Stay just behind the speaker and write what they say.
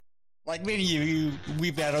Like many of you,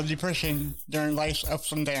 we battle depression during life's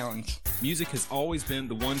ups and downs. Music has always been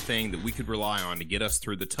the one thing that we could rely on to get us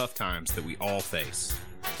through the tough times that we all face.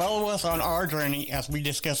 Follow us on our journey as we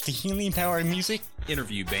discuss the healing power of music,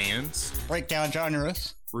 Interview bands, break down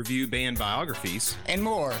genres, review band biographies, and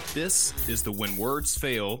more. This is the When Words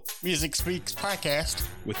Fail Music Speaks podcast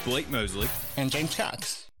with Blake Mosley and James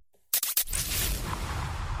Cox.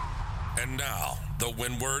 And now, the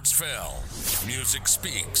When Words Fail Music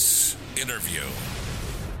Speaks interview.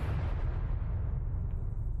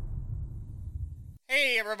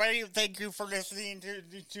 Hey everybody, thank you for listening to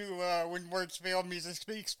When Words Fail Music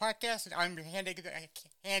Speaks podcast. I'm your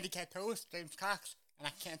handicapped host, James Cox, and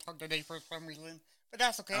I can't talk today for some reason, but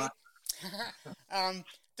that's okay.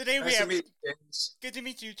 Today we nice have... to meet you, James. Good to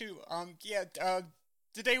meet you too.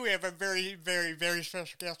 Today we have a very, very, very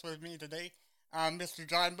special guest with me today, Mr.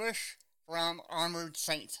 John Bush from Armored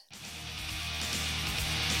Saint.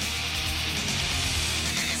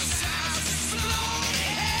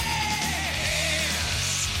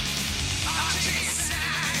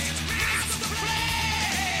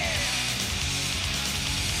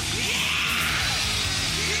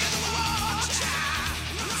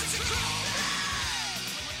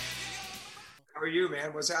 How are you,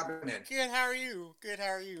 man? What's happening? Good, how are you?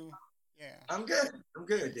 Yeah. I'm good.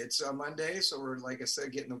 It's Monday, so we're, like I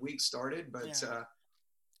said, getting the week started. But,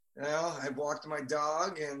 I walked my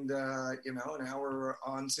dog and, now we're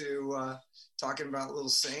on to talking about Little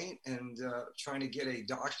Saint and trying to get a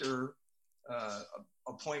doctor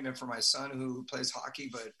appointment for my son who plays hockey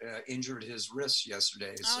but injured his wrist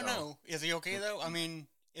yesterday. Oh, no. Is he okay, though? I mean...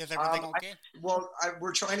 Is everything okay?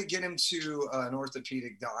 We're trying to get him to an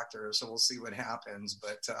orthopedic doctor, so we'll see what happens.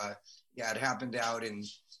 But it happened out in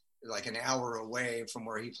like an hour away from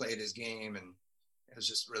where he played his game, and it was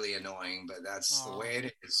just really annoying. But that's the way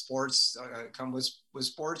it is. Sports with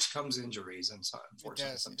sports comes injuries, and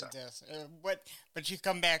unfortunately sometimes. It does. But you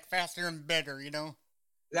come back faster and better, you know.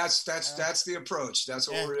 That's the approach. That's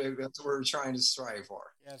what we're trying to strive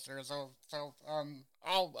for. Yes, sir.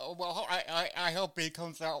 I hope it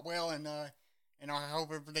comes out well, and I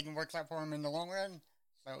hope everything works out for him in the long run.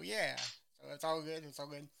 So it's all good.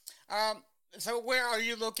 So where are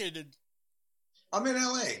you located? I'm in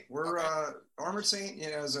LA. We're Armored Saint,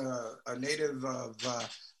 is a native of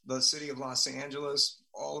the city of Los Angeles.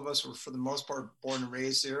 All of us were, for the most part, born and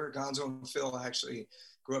raised here. Gonzo and Phil actually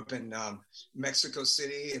grew up in Mexico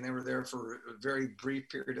City, and they were there for a very brief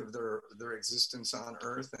period of their existence on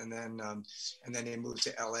Earth, and then they moved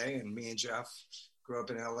to LA. And me and Jeff grew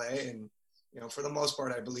up in LA, and for the most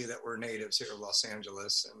part, I believe that we're natives here in Los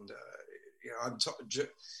Angeles. And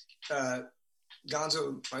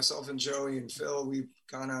Gonzo, myself, and Joey and Phil, we've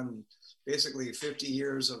gone on basically 50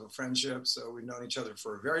 years of a friendship, so we've known each other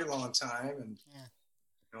for a very long time, and. Yeah.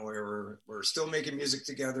 We're still making music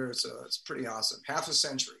together. It's pretty awesome. Half a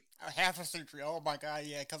century. Oh my God,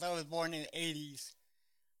 yeah. Because I was born in the '80s,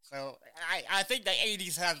 so I think the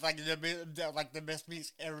 '80s has like the best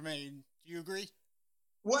music ever made. Do you agree?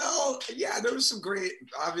 Well, yeah. There's some great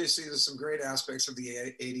aspects of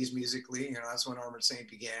the '80s musically. That's when Armored Saint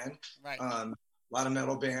began. Right. A lot of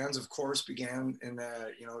metal bands, of course, began in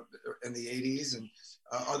the '80s, and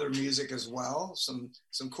other music as well. Some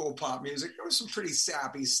cool pop music. There was some pretty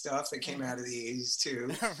sappy stuff that came out of the '80s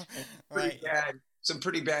too. Right. Some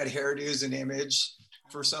pretty bad hairdos and image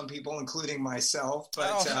for some people, including myself.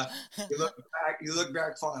 But you look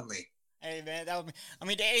back fondly. Hey man, the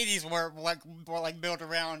 '80s were built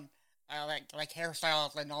around like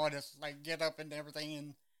hairstyles and all this, like get up and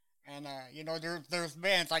everything, and there's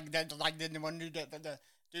bands like that didn't want to do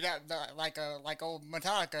that like old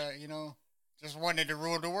Metallica, just wanted to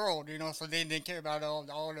rule the world, so they didn't care about all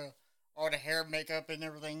the hair, makeup, and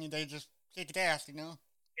everything. They just kicked ass, Yeah.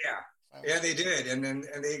 So. Yeah, they did, and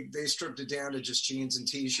they stripped it down to just jeans and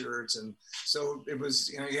t-shirts, and so it was.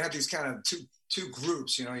 You had these kind of two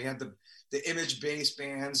groups. You had the image-based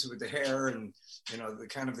bands with the hair and the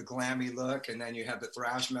kind of the glammy look, and then you had the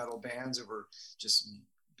thrash metal bands that were just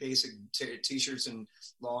basic t-shirts and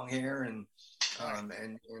long hair and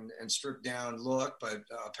stripped down look, but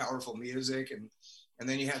powerful music, and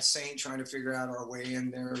then you had Saint trying to figure out our way in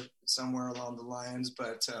there somewhere along the lines,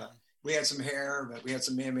 but we had some hair, but we had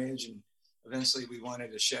some image, and eventually we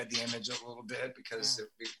wanted to shed the image a little bit because it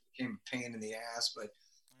became a pain in the ass. But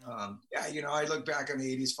I look back on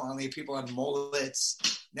the '80s fondly. People had mullets.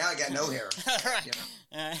 Now I got no hair.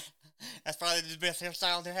 That's probably the best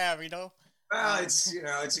hairstyle to have, Well, it's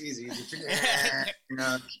easy. It's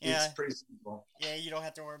pretty simple. Yeah, you don't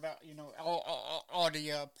have to worry about all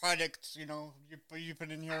the products you put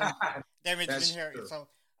in here, damage in here. True. So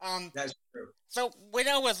That's true. So when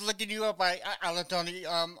I was looking you up, I looked on the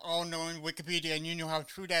all-knowing Wikipedia, and you know how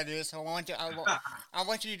true that is. So I want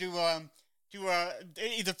you to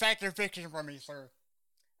either fact or fiction for me, sir.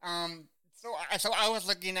 So I was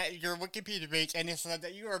looking at your Wikipedia page, and it said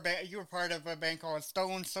that you were part of a band called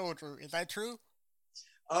Stone Soldier. Is that true?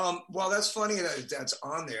 Well, that's funny that that's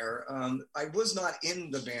on there. I was not in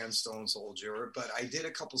the band Stone Soldier, but I did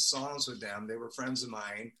a couple songs with them. They were friends of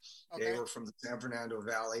mine. Okay. They were from the San Fernando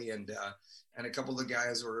Valley, and a couple of the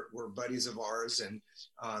guys were buddies of ours. And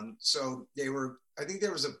so they were, I think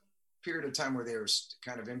there was a period of time where they were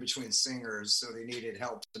kind of in between singers, so they needed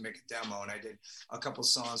help to make a demo, and I did a couple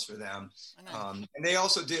songs for them. And they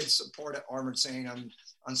also did support Armored Saint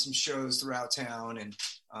on some shows throughout town, and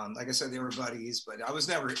like I said, they were buddies, but I was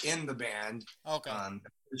never in the band. Okay.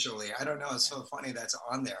 Officially, I don't know. It's so funny that's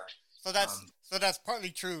on there. So that's partly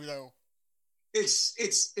true, though.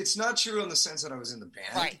 It's not true in the sense that I was in the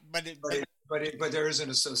band, right? But there is an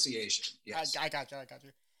association. Yes, I got you.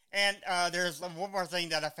 And there's one more thing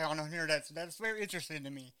that I found on here that's very interesting to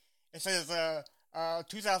me. It says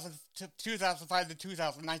 2005 to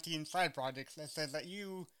 2019 side projects. That says that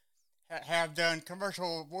you have done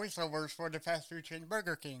commercial voiceovers for the fast food chain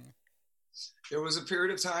Burger King. There was a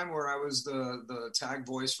period of time where I was the tag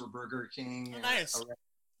voice for Burger King. Oh, nice.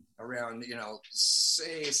 Around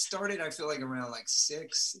started I feel like around like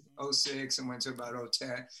 06 and went to about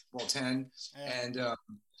 10, yeah.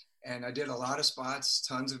 And I did a lot of spots,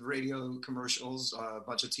 tons of radio commercials, a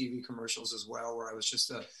bunch of TV commercials as well, where I was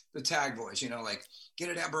just the tag voice, like get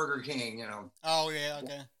it at Burger King, Oh yeah,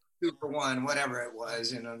 okay. 2 for $1, whatever it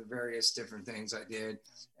was, the various different things I did,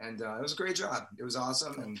 and it was a great job. It was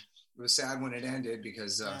awesome, and it was sad when it ended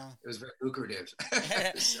because it was very lucrative.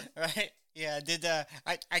 Right? Yeah. Did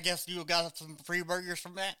I guess you got some free burgers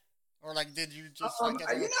from that? Or did you just? I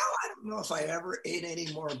don't know if I ever ate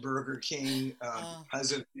any more Burger King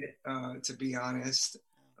because of it, to be honest.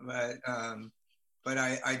 But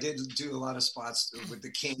I did do a lot of spots with the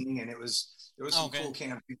King, and there was some cool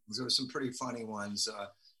campaigns. There were some pretty funny ones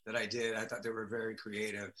that I did. I thought they were very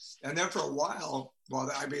creative. And then for a while,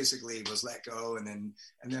 I basically was let go, and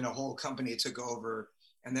then a whole company took over,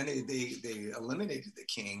 and then they eliminated the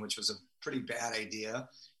King, which was a pretty bad idea.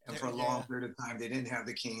 And for a long period of time, they didn't have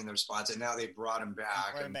the King in their spots, and now they brought him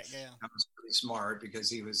back. That was pretty smart because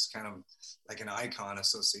he was kind of like an icon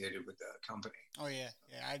associated with the company. Oh yeah.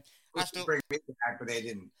 I still bring me back, but they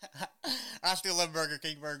didn't. I still love Burger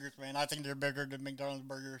King burgers, man. I think they're bigger than McDonald's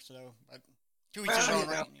burgers. So, to each his own,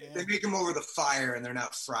 right? They make them over the fire, and they're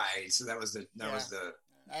not fried. So that was the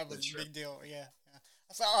big deal. Yeah.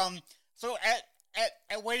 So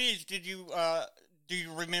at what age did you do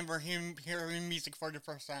you remember him hearing music for the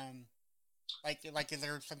first time? Like is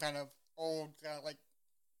there some kind of old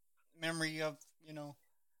memory of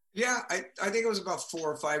Yeah, I think I was about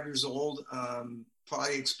 4 or 5 years old.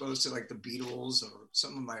 Probably exposed to the Beatles, or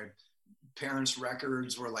some of my parents'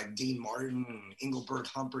 records were like Dean Martin and Engelbert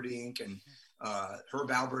Humperdinck and Herb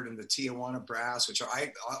Alpert and the Tijuana Brass, which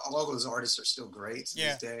all those artists are still great to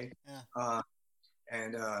this day. Yeah.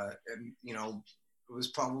 And it was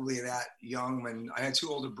probably that young when I had 2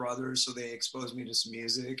 older brothers, so they exposed me to some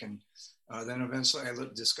music. And then eventually I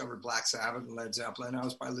discovered Black Sabbath and Led Zeppelin. I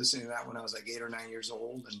was probably listening to that when I was 8 or 9 years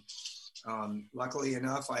old. And luckily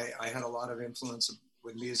enough, I had a lot of influence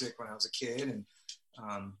with music when I was a kid. And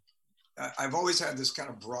I've always had this kind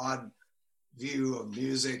of broad view of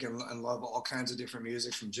music and love all kinds of different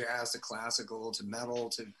music, from jazz to classical to metal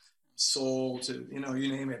to soul to, you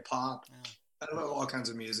name it, pop. Yeah. I love all kinds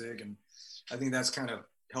of music. And I think that's kind of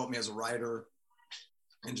helped me as a writer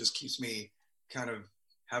and just keeps me kind of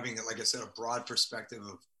having, like I said, a broad perspective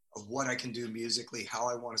of what I can do musically, how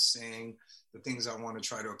I want to sing, the things I want to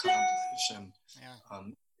try to accomplish. And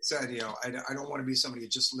I don't want to be somebody who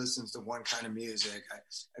just listens to one kind of music.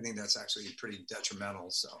 I think that's actually pretty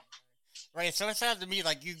detrimental. So. Right. So it sounds to me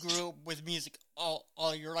like you grew up with music all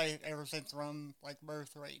your life, ever since from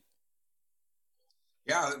birth, right?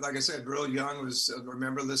 Yeah, like I said, real young. I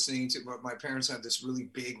remember listening to, but my parents had this really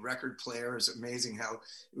big record player. It's amazing how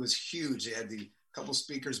it was huge. They had the couple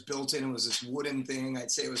speakers built in. It was this wooden thing. I'd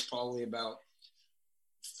say it was probably about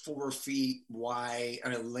 4 feet wide,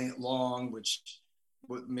 long, which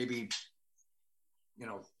maybe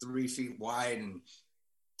 3 feet wide and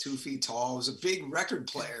 2 feet tall. It was a big record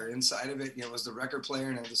player inside of it. It was the record player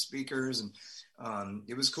and had the speakers, and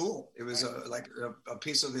it was cool. It was like a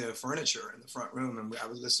piece of the furniture in the front room, and I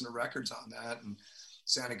would listen to records on that, and it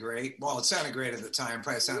sounded great. Well, it sounded great at the time.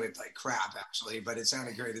 Probably sounded like crap, actually, but it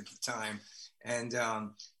sounded great at the time. And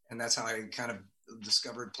that's how I kind of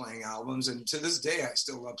discovered playing albums. And to this day, I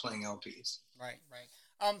still love playing LPs. Right.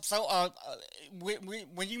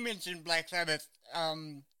 When you mentioned Black Sabbath,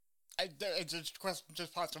 it's just a question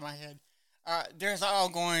just popped in my head. There's an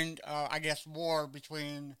ongoing, I guess, war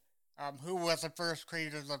between who was the first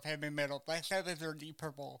creators of heavy metal, Black Sabbath or Deep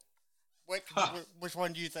Purple. Which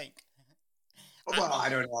one do you think? Well, I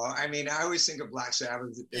don't know. I mean, I always think of Black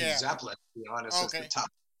Sabbath and Zeppelin, to be honest, as the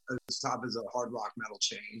top is a hard rock metal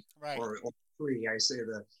chain, right? Or three. I say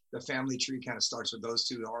the family tree kind of starts with those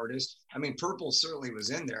two artists. I mean, Purple certainly was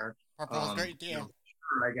in there. Purple was great, yeah. You know,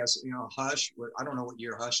 sure, I guess, you know, Hush. I don't know what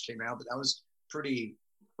year Hush came out, but that was pretty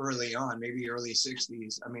early on, maybe early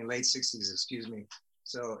 '60s. I mean, late '60s, excuse me.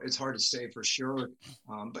 So it's hard to say for sure,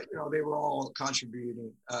 but you know, they were all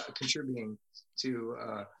contributing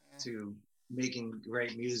to making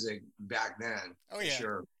great music back then. Oh yeah,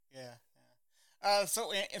 sure. Yeah.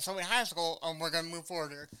 So in high school, we're gonna move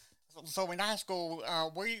forward here. So in high school,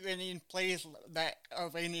 were you in any place that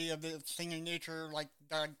of any of the singing nature? Like,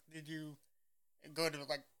 did you go to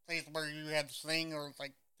like place where you had to sing, or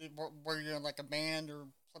like were you in like a band or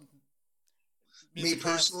something? Me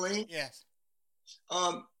personally, yes.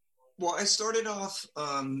 Well, I started off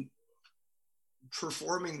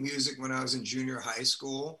performing music when I was in junior high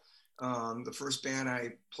school. The first band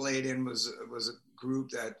I played in was a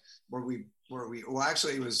group where we well,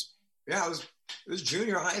 actually it was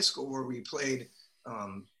junior high school where we played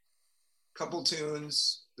couple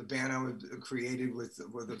tunes. The band I created with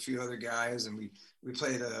a few other guys, and we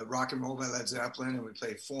played Rock and Roll by Led Zeppelin, and we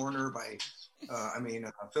played Foreigner by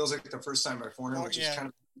Feels Like the First Time by Foreigner, which is kind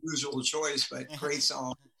of an unusual choice, but great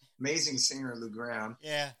song. Amazing singer, Lou Gramm.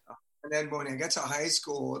 Yeah. And then when I got to high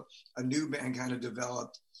school, a new band kind of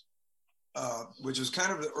developed, which was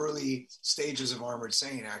kind of the early stages of Armored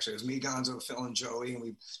Saint, actually. It was me, Gonzo, Phil, and Joey,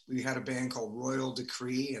 and we had a band called Royal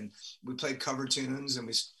Decree, and we played cover tunes, and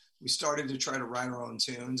we started to try to write our own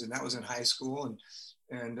tunes, and that was in high school,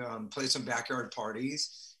 and played some backyard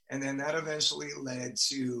parties. And then that eventually led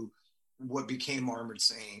to what became Armored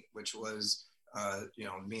Saint, which was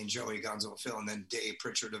me and Joey, Gonzo, Phil, and then Dave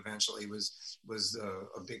Pritchard eventually was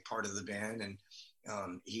a big part of the band,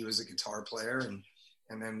 and he was a guitar player,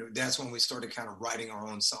 and then that's when we started kind of writing our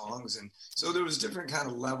own songs, and so there was different kind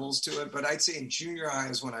of levels to it. But I'd say in junior high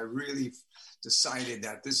is when I really decided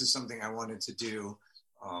that this is something I wanted to do.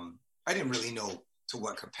 I didn't really know to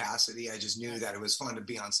what capacity. I just knew that it was fun to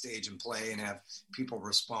be on stage and play and have people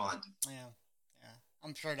respond. Yeah.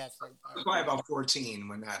 I'm sure that's I was probably about 14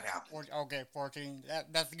 when that happened. 14.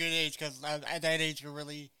 That's a good age, because at that age you're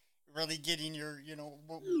really getting your,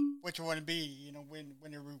 what you want to be,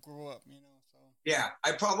 when you grew up, So yeah,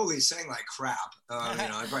 I probably sang like crap.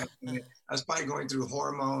 I was probably going through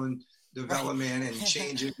hormone development and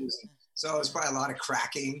changes. So it's probably a lot of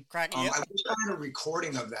cracking. Yep. I wish I had a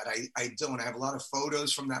recording of that. I don't. I have a lot of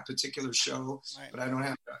photos from that particular show, but I don't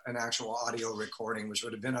have an actual audio recording, which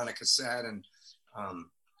would have been on a cassette. And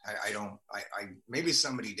I don't. I maybe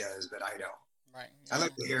somebody does, but I don't. Right. Yeah. I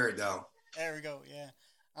like to hear it though. There we go. Yeah.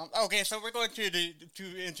 Okay, so we're going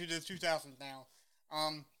into the 2000s now.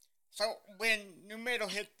 So when new metal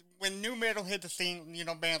hit the scene,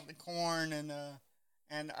 bands like Korn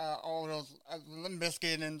and all those Limp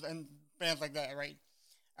Bizkit and bands like that, right?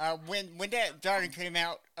 When that genre came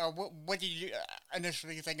out, what did you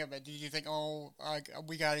initially think of it? Did you think,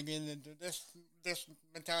 we got to get into this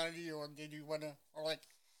mentality, or did you want to, or like,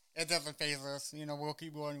 it doesn't faze us, we'll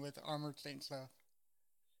keep going with Armored Saint stuff?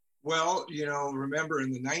 Well, remember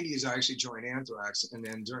in the 90s, I actually joined Anthrax, and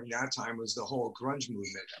then during that time was the whole grunge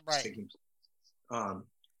movement that was taking place.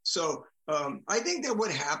 I think that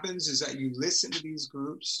what happens is that you listen to these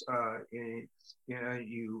groups,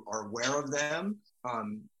 you are aware of them.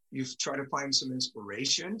 You try to find some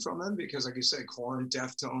inspiration from them because, like you said, Korn,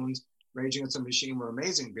 Deftones, Rage Against the Machine were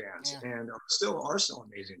amazing bands, and still are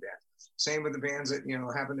amazing bands. Same with the bands that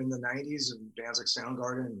happened in the 90s, and bands like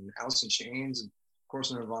Soundgarden and Alice in Chains, and of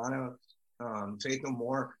course Nirvana, Faith No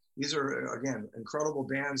More. These are, again, incredible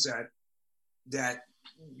bands that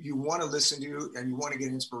you want to listen to and you want to get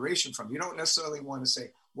inspiration from. You don't necessarily want to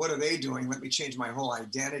say, what are they doing? Let me change my whole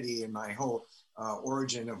identity and my whole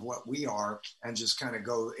origin of what we are and just kind of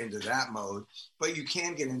go into that mode. But you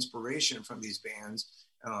can get inspiration from these bands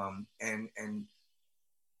and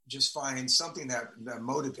just find something that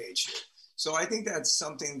motivates you. So I think that's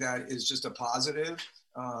something that is just a positive.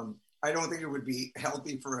 I don't think it would be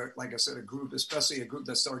healthy for, like I said, a group, especially a group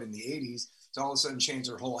that started in the 80s, to all of a sudden change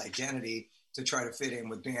their whole identity to try to fit in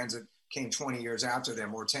with bands that came 20 years after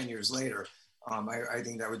them or 10 years later. I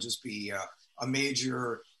think that would just be a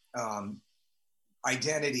major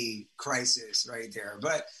identity crisis right there.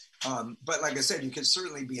 But But like I said, you can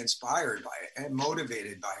certainly be inspired by it and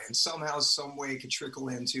motivated by it, and somehow, some way, it could trickle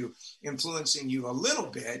into influencing you a little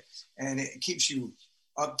bit, and it keeps you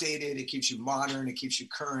updated, it keeps you modern, it keeps you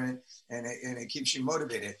current, and it keeps you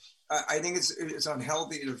motivated. I think it's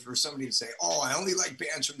unhealthy for somebody to say, "Oh, I only like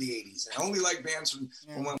bands from the '80s. I only like bands from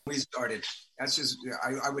when we started." That's just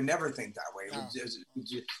I would never think that way. No.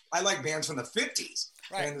 I like bands from the '50s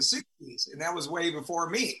and the '60s, and that was way before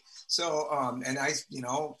me. So, and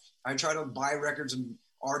I try to buy records and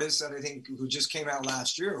artists that I think who just came out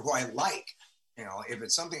last year, who I like. If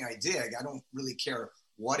it's something I dig, I don't really care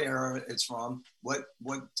what era it's from, what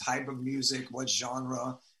type of music, what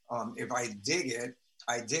genre. If I dig it,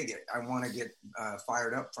 I dig it. I want to get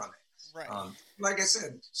fired up from it. Right. Like I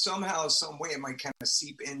said, somehow, some way, it might kind of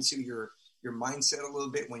seep into your mindset a little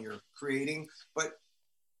bit when you're creating, but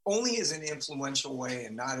only as an influential way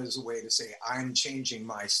and not as a way to say, I'm changing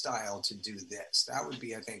my style to do this. That would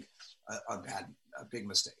be, I think, a big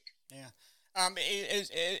mistake. Yeah.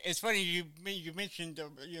 It's funny you mentioned,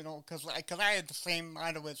 because I had the same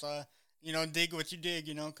idea with, dig what you dig,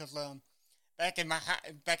 because back in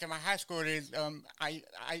my high school days,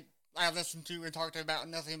 I listened to and talked about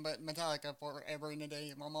nothing but Metallica forever in a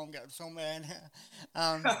day. My mom got so mad.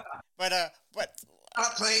 But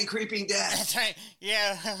stop playing Creeping Death.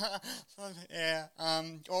 Yeah, yeah.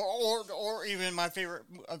 Or even my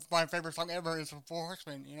favorite song ever is Four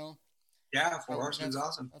Horsemen. Yeah, Four Horsemen's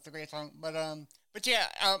awesome. That's a great song. But yeah,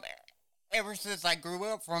 ever since I grew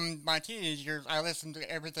up from my teenage years, I listened to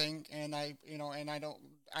everything, and I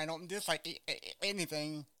don't dislike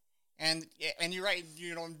anything. And you're right,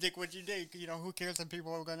 dig what you dig. Who cares if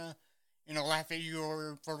people are gonna, laugh at you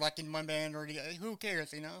or for liking one band or who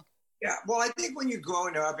cares, Yeah, well, I think when you're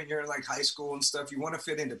growing up and you're in like high school and stuff, you want to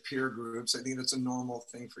fit into peer groups. I think that's a normal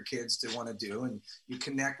thing for kids to want to do. And you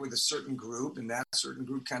connect with a certain group, and that certain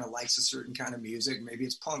group kind of likes a certain kind of music. Maybe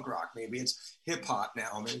it's punk rock, maybe it's hip hop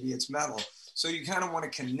now, maybe it's metal. So you kind of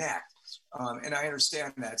want to connect. And I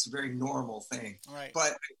understand that. It's a very normal thing. Right.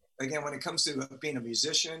 But again, when it comes to being a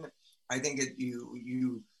musician, I think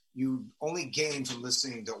you only gain from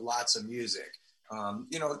listening to lots of music.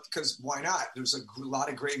 Because why not? There's a lot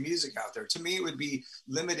of great music out there. To me, it would be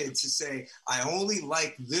limited to say, I only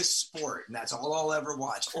like this sport and that's all I'll ever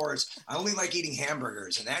watch. Or I only like eating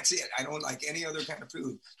hamburgers and that's it. I don't like any other kind of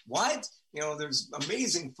food. What? There's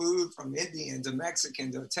amazing food from Indian to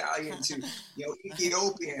Mexican to Italian to,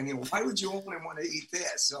 Ethiopian. Why would you only want to eat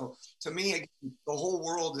this? So to me, again, the whole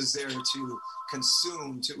world is there to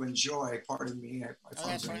consume, to enjoy. Pardon me.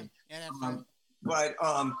 That's right. Yeah, that's right. But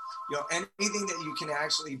anything that you can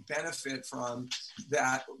actually benefit from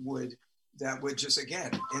that would just,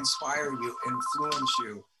 again, inspire you, influence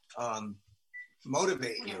you,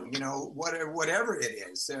 motivate you, whatever it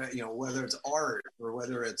is, whether it's art or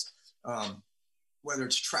whether it's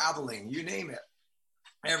traveling, you name it.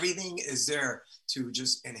 Everything is there to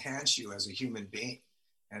just enhance you as a human being.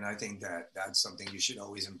 And I think that's something you should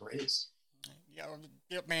always embrace. Yeah,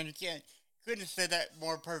 man, you couldn't have said that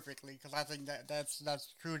more perfectly, because I think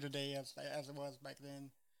that's true today as it was back then.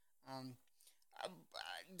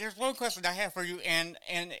 There's one question I have for you, and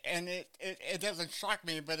it doesn't shock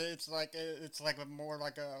me, but it's like more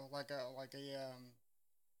like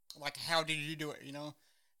how did you do it,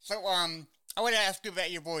 So I want to ask you about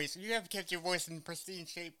your voice. You have kept your voice in pristine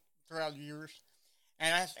shape throughout the years,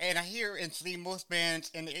 and I hear and see most bands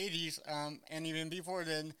in the '80s, and even before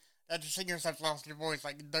then, that the singers have lost their voice,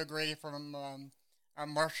 like Doug Ray from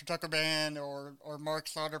Marshall Tucker Band or Mark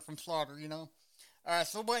Slaughter from Slaughter,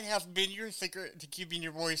 So what has been your secret to keeping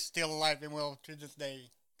your voice still alive and well to this day?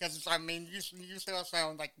 Because, you still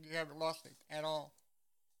sound like you haven't lost it at all.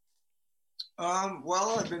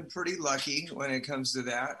 Well, I've been pretty lucky when it comes to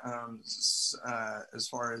that, as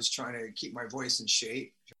far as trying to keep my voice in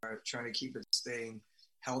shape, trying to keep it staying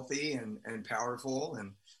healthy and powerful.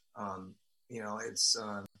 And,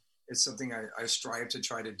 it's something I strive to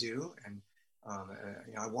try to do. And,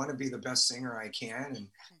 I want to be the best singer I can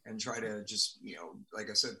and try to just, like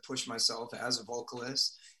I said, push myself as a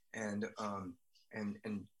vocalist and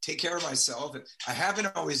take care of myself. I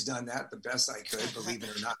haven't always done that the best I could, believe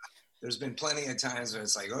it or not. There's been plenty of times where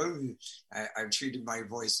it's like, I've treated my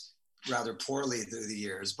voice rather poorly through the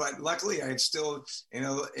years, but luckily I'm still,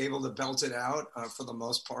 able to belt it out for the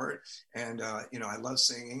most part. And, I love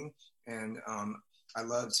singing, and I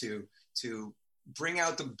love to bring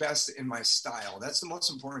out the best in my style. That's the most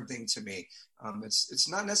important thing to me. It's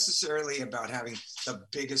not necessarily about having the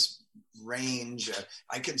biggest range.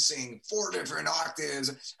 I can sing 4 different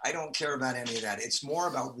octaves. I don't care about any of that. It's more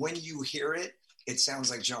about when you hear it, it sounds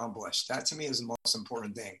like John Bush. That to me is the most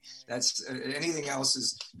important thing. That's anything else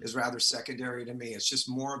is rather secondary to me. It's just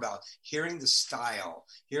more about hearing the style,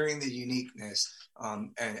 hearing the uniqueness,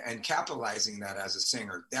 and capitalizing that as a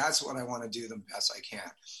singer. That's what I want to do the best I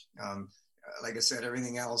can. Like I said,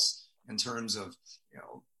 everything else in terms of,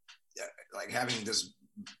 like having this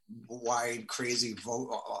wide, crazy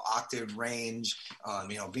octave range,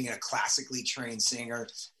 being a classically trained singer.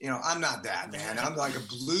 I'm not that, man. I'm like a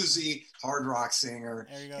bluesy hard rock singer,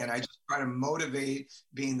 and I just try to motivate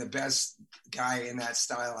being the best guy in that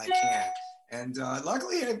style I can. And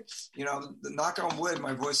luckily, knock on wood,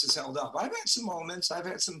 my voice has held up. I've had some moments. I've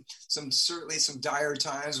had some certainly some dire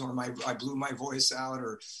times where I blew my voice out,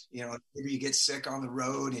 or maybe you get sick on the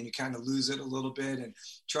road and you kind of lose it a little bit. And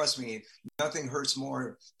trust me, nothing hurts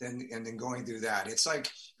more than going through that. It's like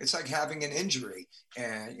having an injury,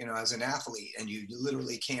 and as an athlete, and you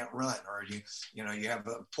literally can't run, or you have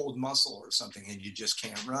a pulled muscle or something, and you just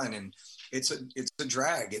can't run, and it's a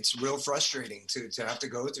drag. It's real frustrating to have to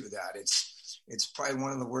go through that. It's probably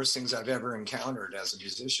one of the worst things I've ever encountered as a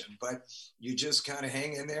musician, but you just kind of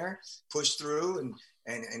hang in there, push through,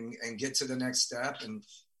 and get to the next step. And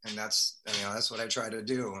that's what I try to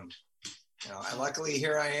do. And, luckily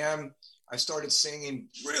here I am. I started singing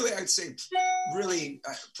really, I'd say really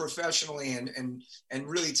professionally and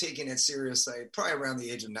really taking it seriously, probably around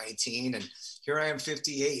the age of 19. And here I am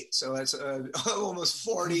 58. So that's almost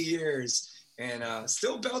 40 years. And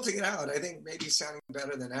still belting it out. I think maybe sounding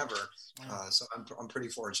better than ever. So I'm pretty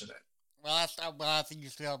fortunate. Well, I think you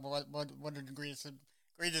still have one of the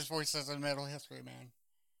greatest voices in metal history, man.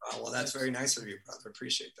 Oh, well, that's very nice of you, brother.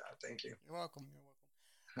 Appreciate that. Thank you. You're welcome.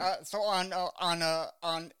 So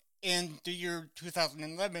on in the year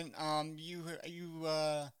 2011, you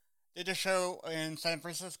did a show in San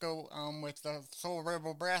Francisco with the Soul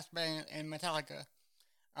Rebel Brass Band and Metallica.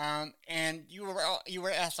 And you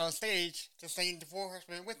were asked on stage to sing the Four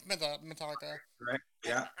Horsemen with Metallica. Right.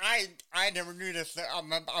 Yeah. I never knew this.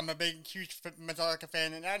 I'm a big, huge Metallica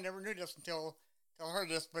fan, and I never knew this until I heard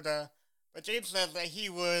this. But James said that he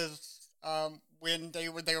was when they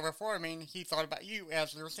were performing, he thought about you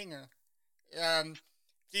as their singer.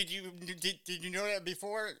 Did you know that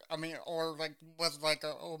before? I mean, or was it like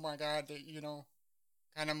a oh my god,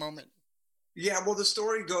 kind of moment? Yeah, well, the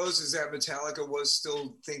story goes is that Metallica was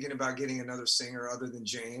still thinking about getting another singer other than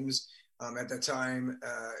James. At that time,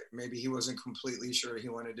 maybe he wasn't completely sure he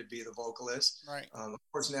wanted to be the vocalist. Right. Of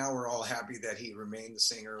course, now we're all happy that he remained the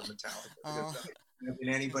singer of Metallica. Because there hadn't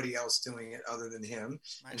been anybody else doing it other than him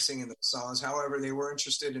and singing those songs. However, they were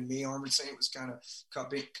interested in me. Armored Saint was kind of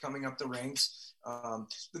coming up the ranks.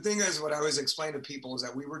 The thing is, what I always explain to people is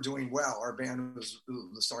that we were doing well. Our band was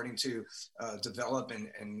starting to develop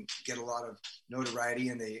and get a lot of notoriety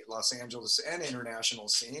in the Los Angeles and international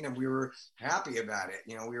scene, and we were happy about it.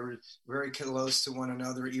 We were very close to one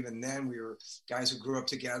another. Even then, we were guys who grew up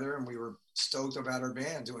together, and we were stoked about our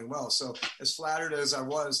band doing well. So as flattered as I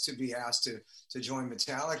was to be asked to join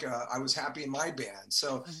Metallica, I was happy in my band.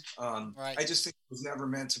 So I just think it was never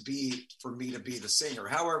meant to be for me to be the singer.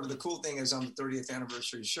 However, the cool thing is on the 30th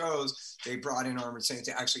anniversary shows, they brought in Armored Saint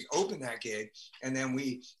to actually open that gig. And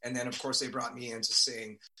then of course they brought me in to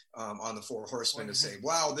sing on the Four Horsemen to say,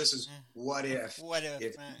 wow, this is what if,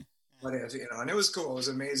 and it was cool. It was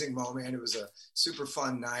an amazing moment. It was a super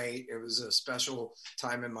fun night. It was a special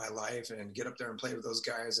time in my life, and get up there and play with those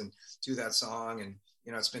guys and do that song. And,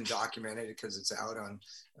 it's been documented because it's out on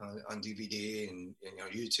DVD and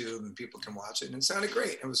YouTube, and people can watch it, and it sounded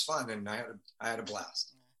great. It was fun. And I had a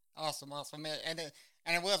blast. Awesome. And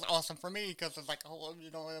it was awesome for me because it's like,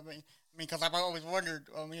 because I've always wondered,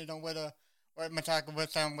 what Metallica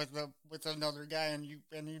would sound with another guy, and you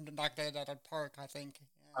knocked that out of the park, I think.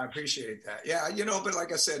 I appreciate that. Yeah, but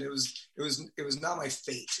like I said, it was not my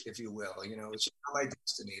fate, if you will. It's just not my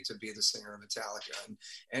destiny to be the singer of Metallica,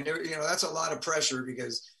 and that's a lot of pressure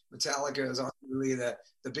because Metallica is arguably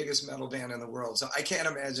the biggest metal band in the world. So I can't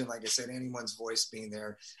imagine, like I said, anyone's voice being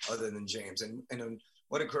there other than James. And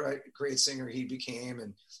what a great singer he became,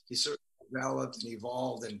 and he certainly developed and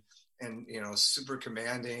evolved, and super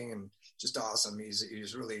commanding and just awesome.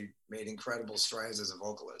 He's really made incredible strides as a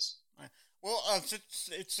vocalist. Well,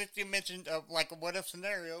 since you mentioned like a what if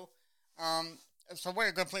scenario, so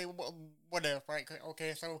we're gonna play what if, right?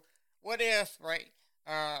 Okay, so what if, right?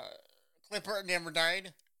 Cliff Burton never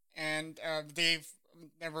died, and Dave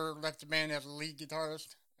never left the band as a lead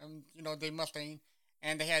guitarist, Dave Mustaine,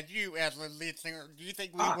 and they had you as the lead singer. Do you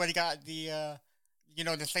think we would have got the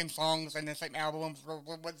the same songs and the same albums, or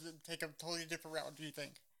would it take a totally different route? Do you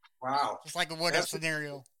think? Wow, it's like a what if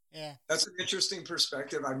scenario. Yeah, that's an interesting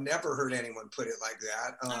perspective. I've never heard anyone put it like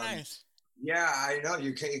that. Nice. Yeah, I know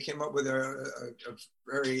you came up with a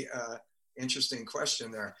very interesting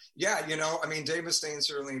question there. Yeah, I mean, Dave Mustaine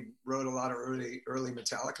certainly wrote a lot of early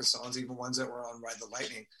Metallica songs, even ones that were on Ride the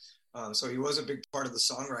Lightning. So he was a big part of the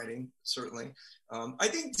songwriting, certainly. I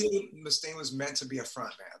think Dave Mustaine was meant to be a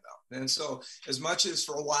front man, though. And so as much as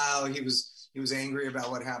for a while he was angry about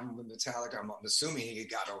what happened with Metallica, I'm assuming he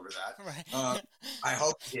got over that. Right. I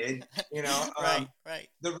hope he did. Right.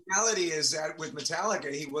 The reality is that with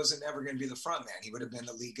Metallica, he wasn't ever going to be the front man. He would have been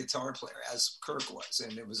the lead guitar player, as Kirk was,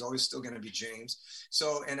 and it was always still going to be James.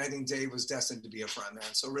 So, and I think Dave was destined to be a front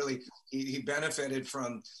man. So really, he benefited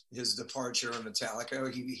from his departure in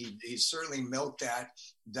Metallica. He certainly milked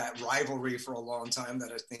that rivalry for a long time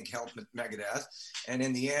that I think helped Megadeth. And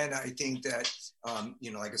in the end, I think that,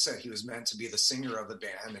 like I said, he was meant to be the singer of the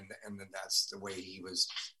band, and that's the way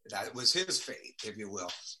that was his fate, if you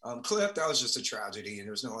will. Cliff, that was just a tragedy, and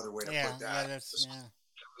there's no other way to put that.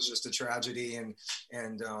 It was just a tragedy, and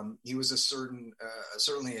he was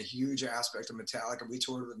certainly a huge aspect of Metallica. We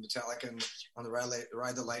toured with Metallica on the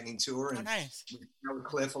Ride the Lightning tour, and we met with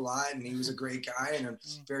Cliff a lot, and he was a great guy and a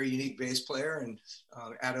very unique bass player, and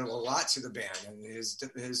added a lot to the band. And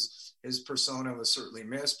his persona was certainly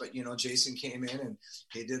missed, but Jason came in and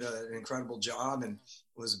he did an incredible job and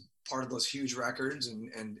was part of those huge records,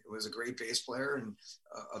 and was a great bass player and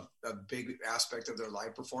a big aspect of their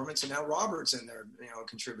live performance. And now Robert's in there,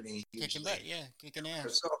 contributing hugely. Kicking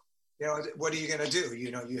ass. So, what are you going to do?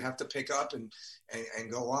 You have to pick up and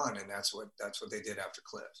go on, and that's what they did after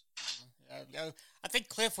Cliff. I think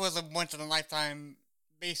Cliff was a once in a lifetime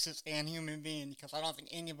bassist and human being, because I don't think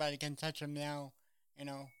anybody can touch him now.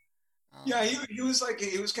 Yeah, he was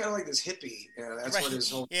kind of like this hippie. That's what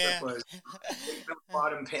his whole trip was.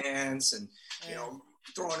 Bottom pants and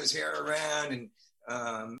throwing his hair around and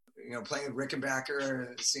playing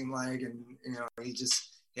Rickenbacker. It seemed like, and he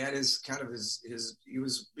had his kind of his he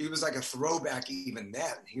was like a throwback even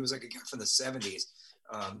then. He was like a guy from the 70s.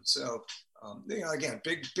 Again,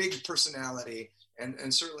 big personality,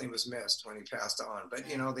 and certainly was missed when he passed on. But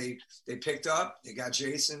they picked up. They got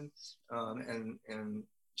Jason, and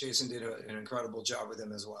Jason did an incredible job with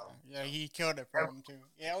him as well. Yeah, he killed it for him too.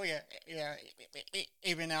 Yeah.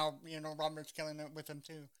 Even now, Robert's killing it with him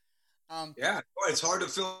too. It's hard to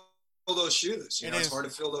fill those shoes. It's hard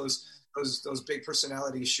to fill those big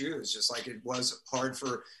personality shoes, just like it was hard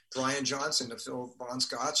for Brian Johnson to fill Bon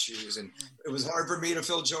Scott's shoes, and it was hard for me to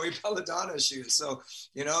fill Joey Belladonna's shoes. So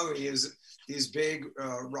he is these big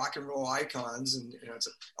rock and roll icons, and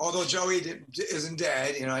although Joey isn't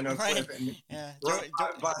dead, I know Cliff and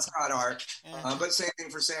Bon Scott are, but same thing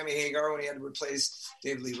for Sammy Hagar when he had to replace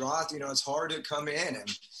David Lee Roth. It's hard to come in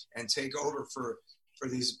and take over for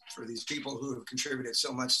these people who have contributed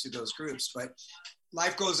so much to those groups. But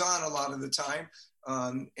life goes on a lot of the time,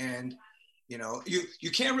 and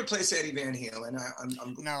you can't replace Eddie Van Halen.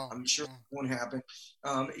 I'm sure it won't happen.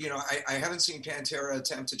 I haven't seen Pantera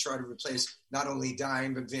attempt to try to replace not only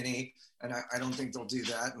Dime but Vinny, and I don't think they'll do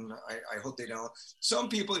that, and I hope they don't. Some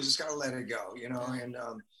people just got to let it go,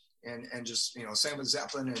 and just same with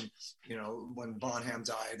Zeppelin, and when Bonham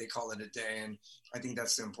died, they call it a day, and I think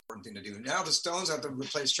that's the important thing to do. Now the Stones have to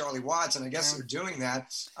replace Charlie Watts, and I guess they're doing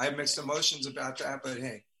that. I have mixed emotions about that, but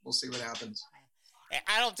hey, we'll see what happens.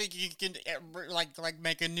 I don't think you can ever, like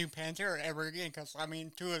make a new Pantera ever again, because I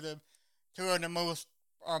mean two of the most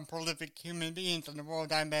prolific human beings in the world,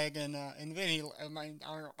 Dimebag and Vinny,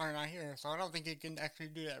 are not here, so I don't think you can actually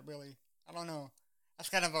do that. Really, I don't know. That's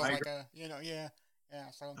kind of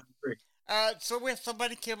So, so when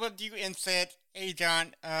somebody came up to you and said, "Hey,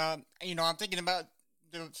 John, I'm thinking about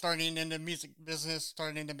starting in the music business,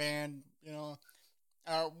 starting the band.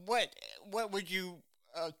 What would you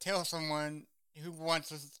tell someone who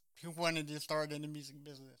wanted to start in the music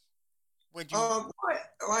business?"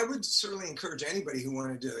 I would certainly encourage anybody who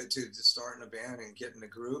wanted to start in a band and get in a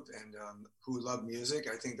group, and who love music.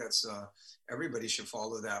 I think that's everybody should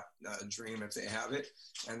follow that dream if they have it,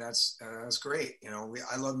 and that's great.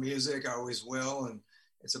 I love music. I always will, and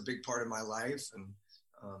it's a big part of my life. And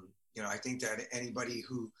I think that anybody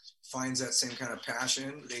who finds that same kind of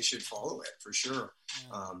passion, they should follow it for sure.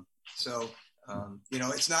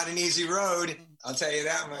 It's not an easy road. I'll tell you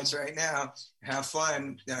that much right now. Have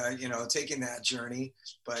fun, taking that journey.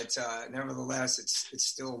 But nevertheless, it's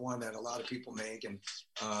still one that a lot of people make, and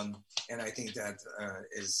I think that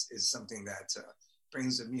is something that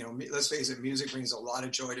brings, let's face it, music brings a lot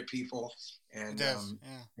of joy to people, and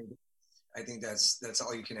I think that's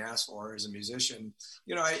all you can ask for as a musician.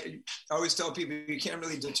 I always tell people you can't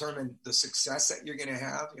really determine the success that you're going to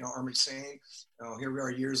have. Armich saying, here we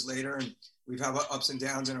are years later, and we've had ups and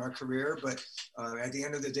downs in our career, but at the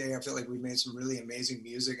end of the day, I feel like we've made some really amazing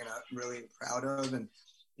music, and I'm really proud of. And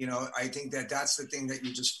I think that's the thing that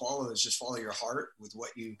you just follow your heart with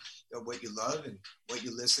what you love and what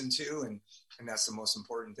you listen to, and that's the most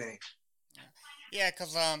important thing. Yeah,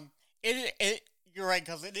 because you're right,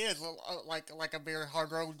 because it is like a very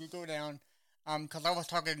hard road to go down. Because I was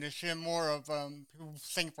talking to Shem Moore of who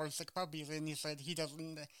sings for Sick Puppies, and he said he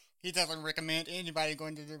doesn't recommend anybody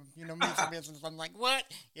going to the music business. I'm like, what?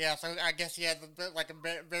 Yeah, so I guess he had a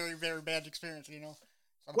very, very bad experience.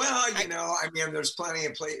 Well, there's plenty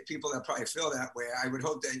of people that probably feel that way. I would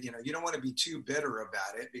hope that you don't want to be too bitter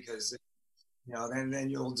about it, because then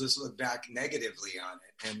you'll just look back negatively on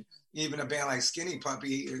it. And even a band like Skinny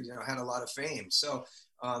Puppy, had a lot of fame. So,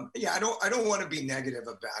 I don't want to be negative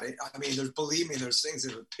about it. I mean, believe me, there's things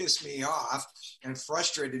that have pissed me off and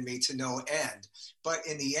frustrated me to no end. But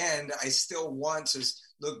in the end, I still want to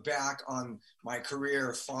look back on my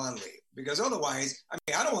career fondly, because otherwise, I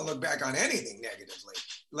don't want to look back on anything negatively,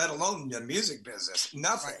 let alone the music business.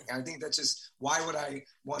 Nothing. Right. I think that's just, why would I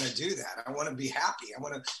want to do that? I want to be happy. I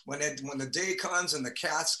want to, when the day comes and the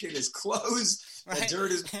casket is closed, right, the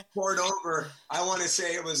dirt is poured over, I want to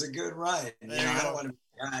say it was a good run. I don't want to,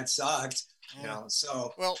 it sucked.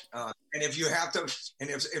 So, well, and if you have to,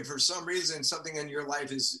 and if for some reason something in your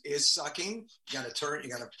life is sucking, you got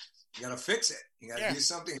to fix it. You got to do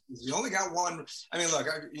something. You only got one. I mean, look,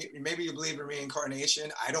 maybe you believe in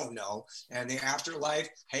reincarnation. I don't know. And the afterlife,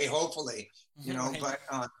 hey, hopefully, but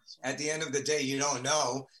at the end of the day, you don't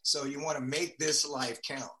know. So you want to make this life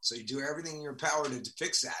count. So you do everything in your power to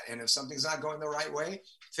fix that. And if something's not going the right way,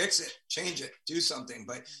 fix it, change it, do something.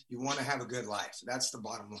 But you want to have a good life. That's the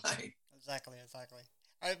bottom line. Exactly.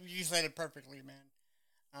 You said it perfectly, man.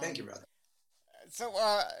 Thank you, brother.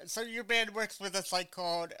 So your band works with a site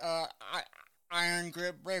called Iron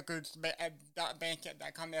Grip Records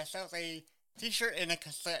 .bandcamp.com that sells a T-shirt and a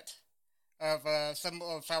cassette of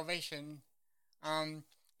Symbol of Salvation, and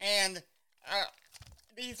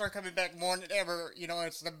these are coming back more than ever.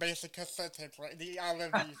 It's the basic cassette tapes, right? I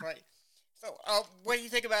love these, right? So, what do you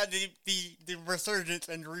think about the resurgence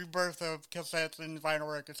and rebirth of cassettes and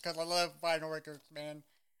vinyl records? Because I love vinyl records, man.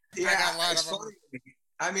 Yeah, I got a lot of them.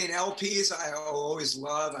 I mean, LPs I always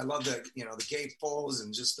love. I love the the gatefolds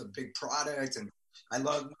and just the big product, and I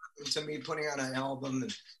love, to me, putting on an album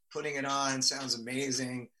and putting it on sounds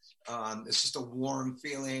amazing. It's just a warm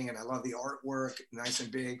feeling, and I love the artwork, nice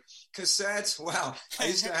and big. Cassettes, wow, I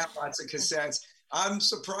used to have lots of cassettes. I'm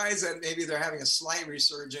surprised that maybe they're having a slight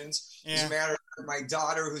resurgence. Yeah. As a matter of fact, my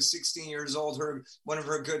daughter, who's 16 years old, one of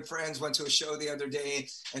her good friends went to a show the other day,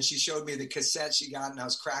 and she showed me the cassette she got, and I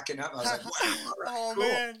was cracking up. I was like, wow, right, cool.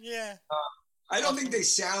 Man, yeah. I don't think they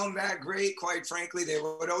sound that great, quite frankly. They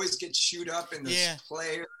would always get chewed up in the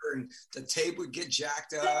player, and the tape would get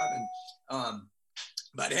jacked up. And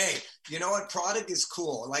but hey, you know what? Product is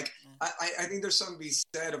cool. Like, I think there's something to be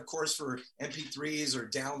said, of course, for MP3s or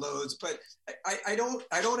downloads, but I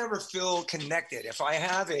don't ever feel connected. If I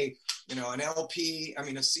have an LP,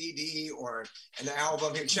 a CD or an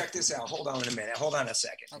album, here, check this out. Hold on a minute. Hold on a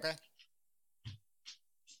second. Okay.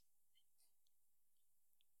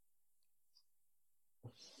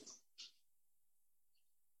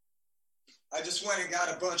 I just went and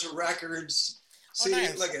got a bunch of records. See,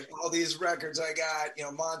 nice. Look at all these records I got,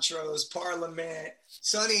 Montrose, Parliament,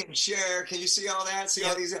 Sonny and Cher. Can you see all that? See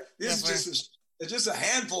all these? This is just a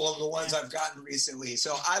handful of the ones I've gotten recently.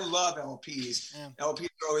 So I love LPs. Yeah. LPs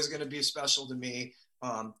are always going to be special to me.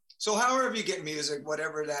 So however you get music,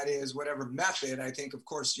 whatever that is, whatever method, I think, of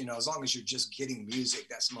course, as long as you're just getting music,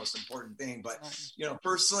 that's the most important thing. But,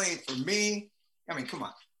 personally, for me, come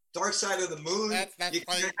on. Dark Side of the Moon, you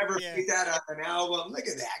can never beat that on an album. Look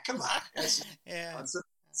at that. Come on. That's awesome.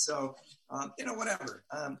 So, whatever.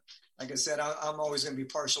 Like I said, I'm always going to be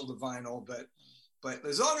partial to vinyl, but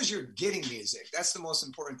as long as you're getting music, that's the most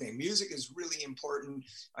important thing. Music is really important.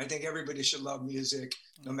 I think everybody should love music,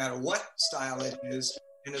 no matter what style it is.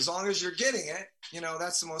 And as long as you're getting it,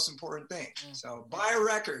 that's the most important thing. So buy a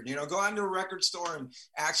record, go out into a record store and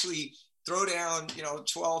actually throw down, $12,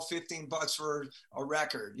 $15 for a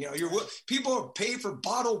record. People pay for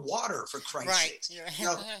bottled water, for Christ's sake.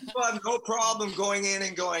 People have no problem going in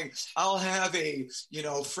and going, I'll have a,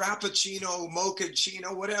 Frappuccino,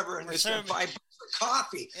 Mochaccino, whatever, and they spend $5 for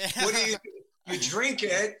coffee. What do? You drink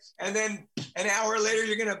it, and then an hour later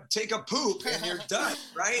you're gonna take a poop and you're done,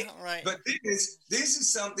 right? Right. But this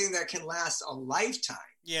is something that can last a lifetime.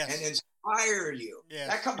 And inspire you.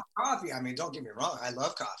 That cup of coffee, don't get me wrong, I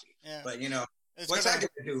love coffee. But What's that going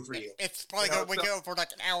to do for you? It's probably going to go for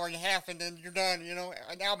like an hour and a half, and then you're done. You know,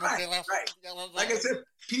 an album right, last, right. Like I said,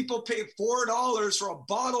 people pay $4 for a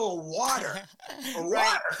bottle of water.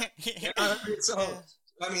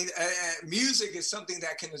 Music is something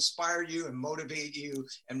that can inspire you and motivate you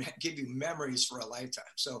and give you memories for a lifetime.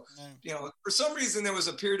 So, for some reason, there was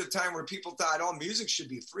a period of time where people thought, oh, music should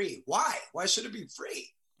be free. Why? Why should it be free?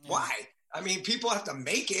 Yeah. Why? I mean, people have to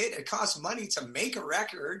make it. It costs money to make a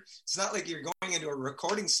record. It's not like you're going into a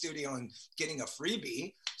recording studio and getting a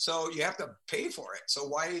freebie. So you have to pay for it. So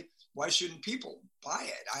why shouldn't people buy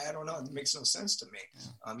it? I don't know. It makes no sense to me.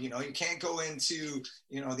 Yeah. You can't go into,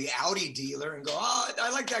 the Audi dealer and go, oh, I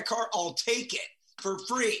like that car. I'll take it for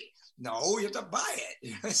free. No, you have to buy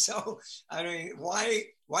it. So, I mean, why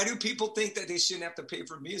do people think that they shouldn't have to pay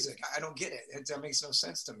for music? I don't get it. That makes no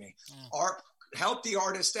sense to me. Yeah. Help the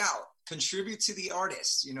artist out. Contribute to the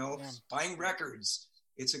artist, buying records.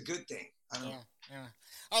 It's a good thing. Yeah.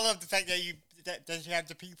 I love the fact that you have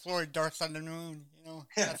the Pink Floyd Dark Side of the Moon.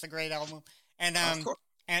 That's a great album. And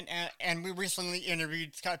and we recently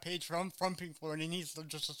interviewed Scott Page from Pink Floyd, and he's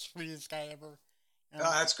just the sweetest guy ever.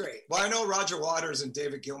 Oh, that's great. Well, I know Roger Waters and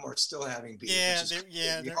David Gilmour are still having beef.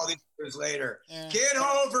 All these years later. Yeah. Get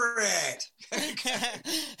over it.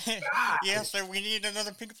 So we need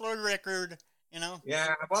another Pink Floyd record.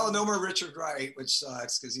 Yeah, well, no more Richard Wright, which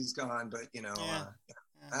sucks because he's gone. But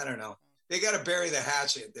I don't know. They got to bury the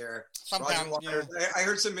hatchet there. Roger Waters. I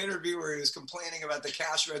heard some interview where he was complaining about the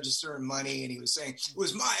cash register and money, and he was saying it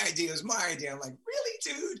was my idea. It was my idea. I'm like, really,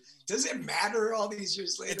 dude? Does it matter all these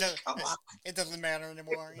years later? Come on. It doesn't matter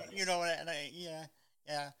anymore.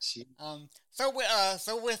 So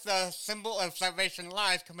with Symbol of Salvation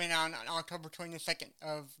Live coming out on October 22nd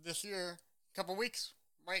of this year, a couple weeks,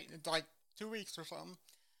 right? It's like 2 weeks or something.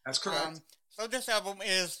 That's correct. So this album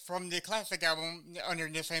is from the classic album under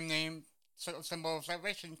the same name, Symbol of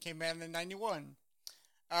Salvation, came out in 91.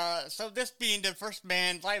 So this being the first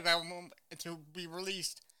band live album to be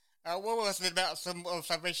released, what was it about Symbol of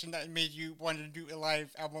Salvation that made you want to do a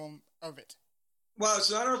live album of it? Well,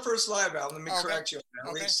 it's not our first live album. Let me correct you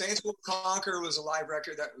on that. Saints Will Conquer was a live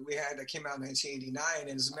record that we had that came out in 1989.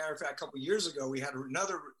 And as a matter of fact, a couple of years ago, we had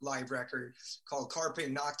another live record called Carpe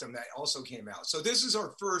Noctem that also came out. So this is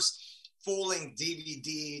our first full-length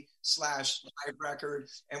DVD/live record.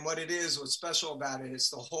 And what it is, what's special about it,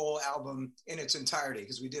 it's the whole album in its entirety,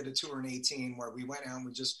 because we did a tour in 2018 where we went out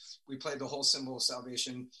and we played the whole Symbol of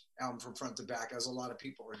Salvation album from front to back, as a lot of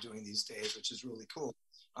people are doing these days, which is really cool.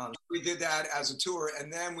 We did that as a tour,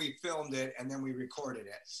 and then we filmed it, and then we recorded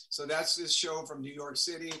it. So that's this show from New York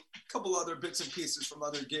City, a couple other bits and pieces from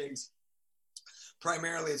other gigs.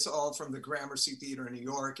 Primarily, it's all from the Gramercy Theater in New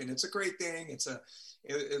York, and it's a great thing. It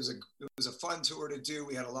was a fun tour to do.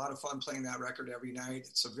 We had a lot of fun playing that record every night.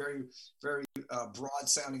 It's a very, very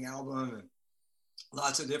broad-sounding album, and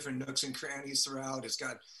lots of different nooks and crannies throughout. It's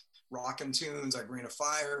got rockin' tunes like Rain of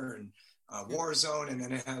Fire and Warzone, and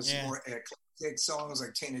then it has more eclectic songs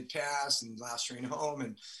like Tainted Past and Last Train Home,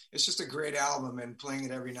 and it's just a great album, and playing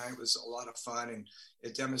it every night was a lot of fun, and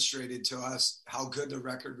it demonstrated to us how good the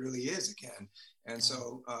record really is again. And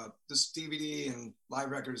so this DVD and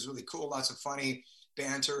live record is really cool. Lots of funny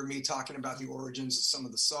banter, me talking about the origins of some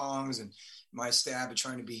of the songs and my stab at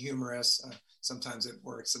trying to be humorous. Sometimes it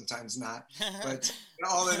works, sometimes not. But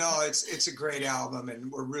all in all, it's a great album,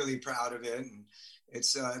 and we're really proud of it. And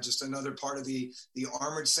it's just another part of the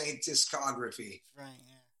Armored Saint discography. Right.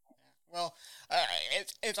 Yeah. Well,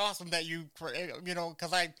 it's awesome that you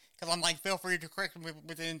because I'm like, feel free to correct me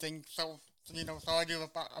with anything. So I do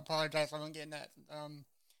apologize for not getting that.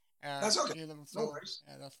 That's okay. No worries.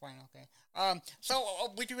 Yeah, that's fine. Okay. So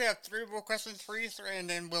we do have 3 more questions for you, sir, and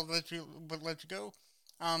then we'll let you go.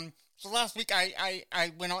 So last week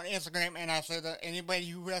I went on Instagram and I said, anybody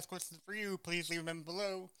who has questions for you, please leave them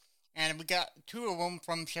below. And we got 2 of them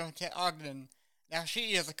from Chantel Ogden. Now,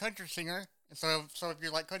 she is a country singer, so if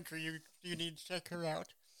you like country, you need to check her out.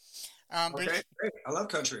 Okay, great. I love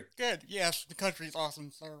country. Good. Yes, the country is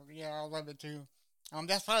awesome. So, yeah, I love it, too.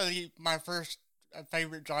 That's probably my first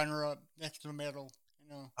favorite genre next to metal,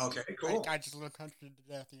 Okay, cool. I just love country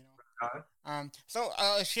to death, So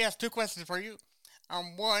she has 2 questions for you.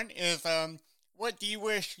 One is, what do you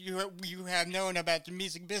wish you had known about the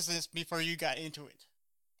music business before you got into it?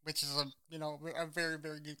 Which is a very,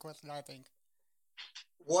 very good question, I think.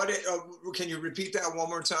 Can you repeat that one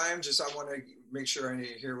more time? I want to make sure I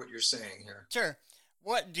hear what you're saying here. Sure.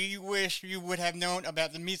 What do you wish you would have known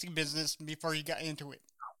about the music business before you got into it?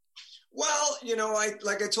 Well,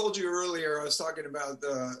 like I told you earlier, I was talking about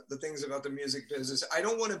the things about the music business. I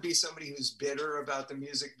don't want to be somebody who's bitter about the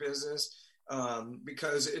music business.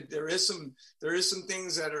 because there is some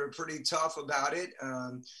things that are pretty tough about it.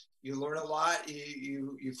 You learn a lot.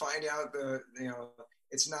 You find out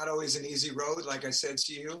it's not always an easy road. Like I said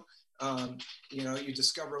to you, you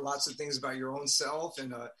discover lots of things about your own self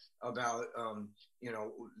and about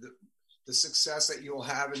the success that you'll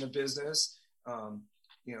have in the business. What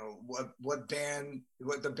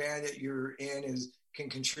the band that you're in can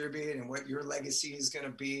contribute and what your legacy is going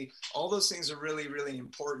to be. All those things are really, really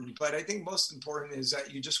important. But I think most important is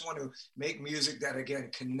that you just want to make music that, again,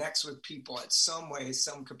 connects with people at some way,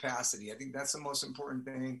 some capacity. I think that's the most important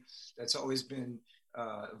thing that's always been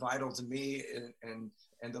vital to me and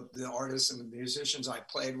the artists and the musicians I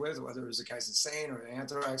played with, whether it was the Guys Insane or the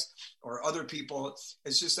Anthrax or other people.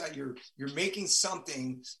 It's just that you're making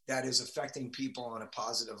something that is affecting people on a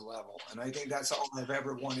positive level. And I think that's all I've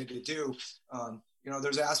ever wanted to do.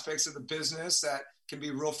 There's aspects of the business that can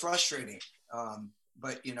be real frustrating.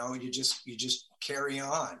 But you just carry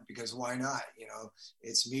on, because why not?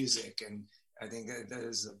 It's music. And I think that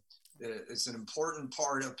it's an important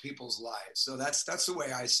part of people's lives. So that's the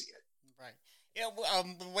way I see it. Right. Yeah. Well,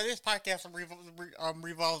 this podcast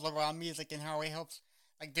revolves around music and how it helps,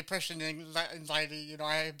 like, depression and anxiety.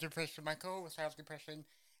 I have depression. My co-host has depression,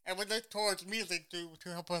 and we look towards music to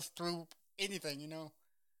help us through anything.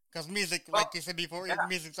 Because music, like you said before,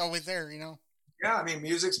 music's always there. Yeah, I mean,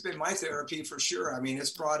 music's been my therapy for sure. I mean, it's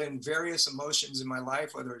brought in various emotions in my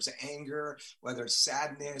life, whether it's anger, whether it's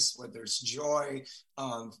sadness, whether it's joy,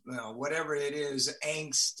 whatever it is,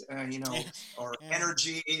 angst, or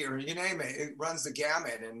energy, or you name it. It runs the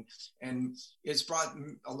gamut, and it's brought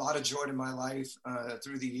a lot of joy to my life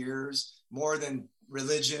through the years, more than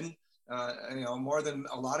religion. More than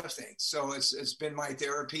a lot of things. So it's been my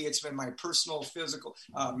therapy. It's been my personal, physical,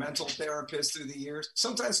 mental therapist through the years.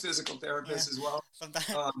 Sometimes physical therapist as well.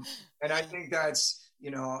 And I think that's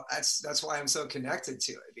why I'm so connected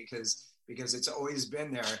to it, because it's always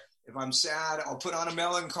been there. If I'm sad, I'll put on a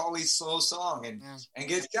melancholy, slow song and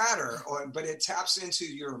get sadder. But it taps into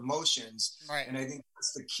your emotions, right. And I think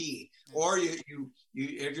that's the key. Or you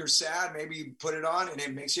if you're sad, maybe you put it on and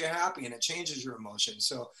it makes you happy and it changes your emotions.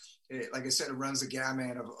 So, like I said, it runs the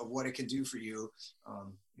gamut of what it can do for you.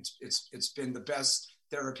 It's been the best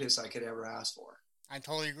therapist I could ever ask for. I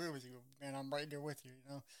totally agree with you, man. I'm right there with you.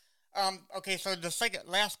 Okay, so the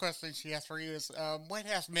last question she has for you is, what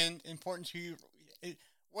has been important to you?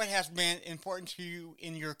 What has been important to you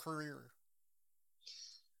in your career?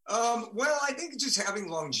 Well, I think just having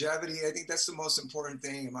longevity. I think that's the most important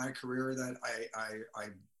thing in my career that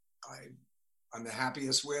I'm the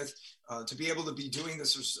happiest with. To be able to be doing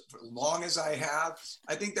this for as long as I have.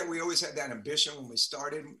 I think that we always had that ambition when we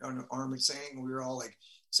started on Armored Saint. We were all like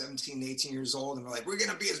 17, 18 years old, and we're like, we're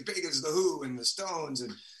going to be as big as the Who and the Stones,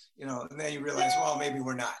 and and then you realize, well, maybe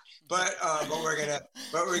we're not, but we're gonna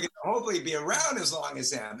hopefully be around as long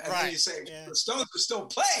as them. And then you say, the Stones are still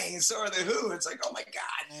playing, and so are the Who. It's like, oh my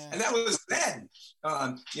God! Yeah. And that was then.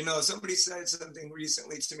 Somebody said something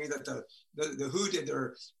recently to me that the Who did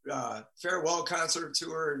their farewell concert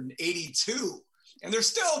tour in '82, and they're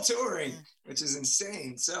still touring, which is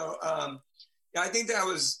insane. So. I think that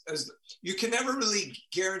you can never really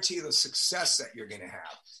guarantee the success that you're going to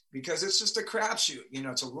have, because it's just a crapshoot.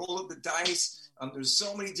 It's a roll of the dice. There's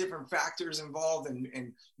so many different factors involved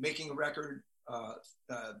in making a record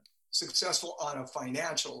successful on a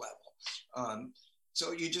financial level.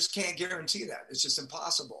 So you just can't guarantee that. It's just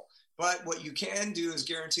impossible. But what you can do is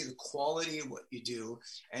guarantee the quality of what you do,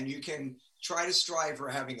 and you can try to strive for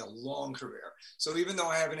having a long career. So even though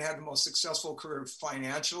I haven't had the most successful career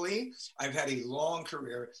financially, I've had a long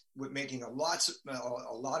career with making a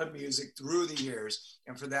lot of music through the years,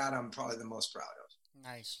 and for that, I'm probably the most proud of.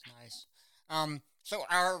 Nice. So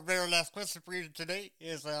our very last question for you today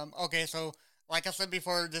is, okay, so like I said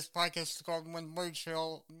before, this podcast is called When Words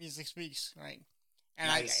Fail, Music Speaks, right? And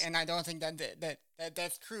nice. I don't think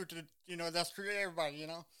that's true to that's true to everybody,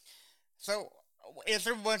 So, is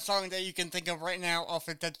there one song that you can think of right now off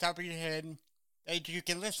the top of your head that you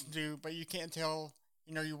can listen to, but you can't tell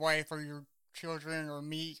your wife or your children or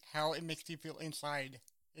me how it makes you feel inside?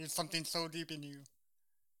 It's something so deep in you.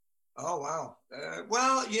 Oh wow!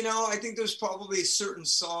 Well, I think there's probably certain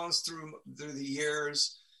songs through the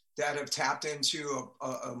years that have tapped into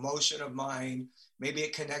a emotion of mine. Maybe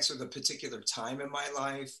it connects with a particular time in my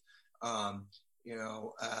life.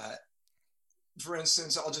 For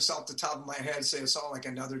instance, I'll just off the top of my head say a song like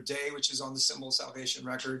Another Day, which is on the Symbol of Salvation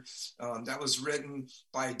record. That was written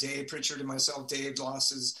by Dave Pritchard and myself. Dave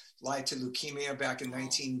lost his life to leukemia back in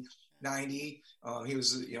 90. He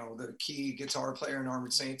was, the key guitar player in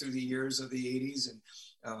Armored Saint through the years of the 80s.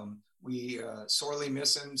 And we sorely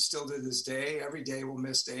miss him still to this day. Every day we'll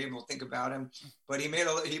miss Dave. We'll think about him. But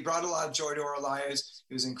he brought a lot of joy to our lives.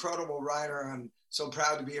 He was an incredible writer. I'm so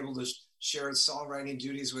proud to be able to share his songwriting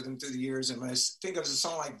duties with him through the years. And when I think of a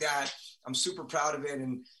song like that, I'm super proud of it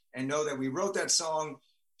and know that we wrote that song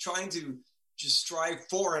trying to just strive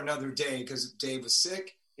for another day, because Dave was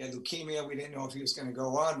sick. He had leukemia. We didn't know if he was going to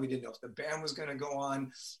go on. We didn't know if the band was going to go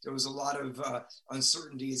on. There was a lot of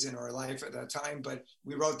uncertainties in our life at that time, but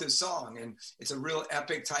we wrote this song, and it's a real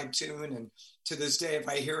epic type tune. And to this day, if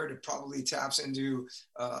I hear it, it probably taps into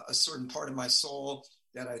a certain part of my soul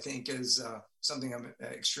that I think is something I'm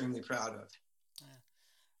extremely proud of.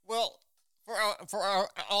 Well, for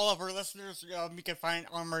all of our listeners, you can find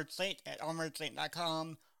Armored Saint at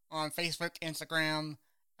armoredsaint.com, on Facebook, Instagram,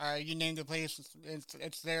 you name the place,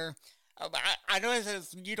 it's there. I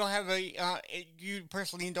noticed you don't have you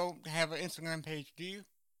personally don't have an Instagram page, do you?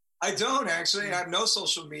 I don't actually. I have no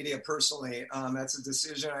social media personally. That's a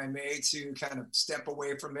decision I made to kind of step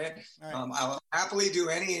away from it. Right. I'll happily do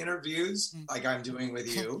any interviews like I'm doing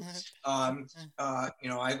with you. I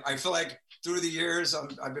feel like through the years,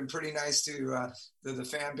 I've been pretty nice to the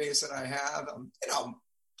fan base that I have.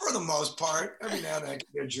 For the most part, every now and then I can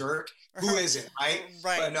be a jerk. Who isn't, right?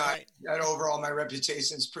 Right. But overall, my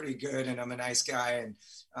reputation is pretty good, and I'm a nice guy, and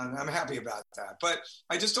I'm happy about that. But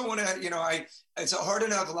I just don't want to, it's a hard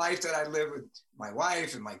enough life that I live with my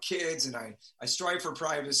wife and my kids, and I strive for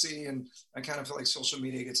privacy, and I kind of feel like social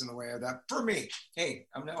media gets in the way of that for me. Hey,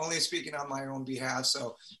 I'm not only speaking on my own behalf.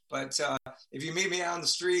 But if you meet me out on the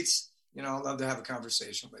streets, I'd love to have a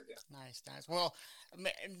conversation with you. Nice. Well,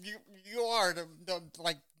 you are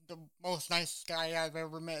the most nice guy I've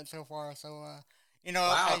ever met so far. So,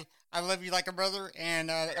 wow. I love you like a brother,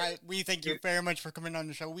 and we thank you very much for coming on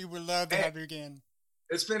the show. We would love to have you again.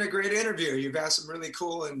 It's been a great interview. You've asked some really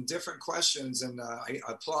cool and different questions, and I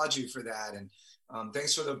applaud you for that. And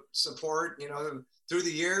thanks for the support, through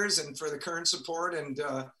the years, and for the current support. And,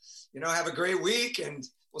 have a great week, and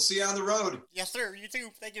we'll see you on the road. Yes, sir. You too.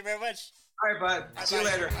 Thank you very much. All right, bud. See you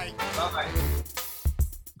later. Bye-bye.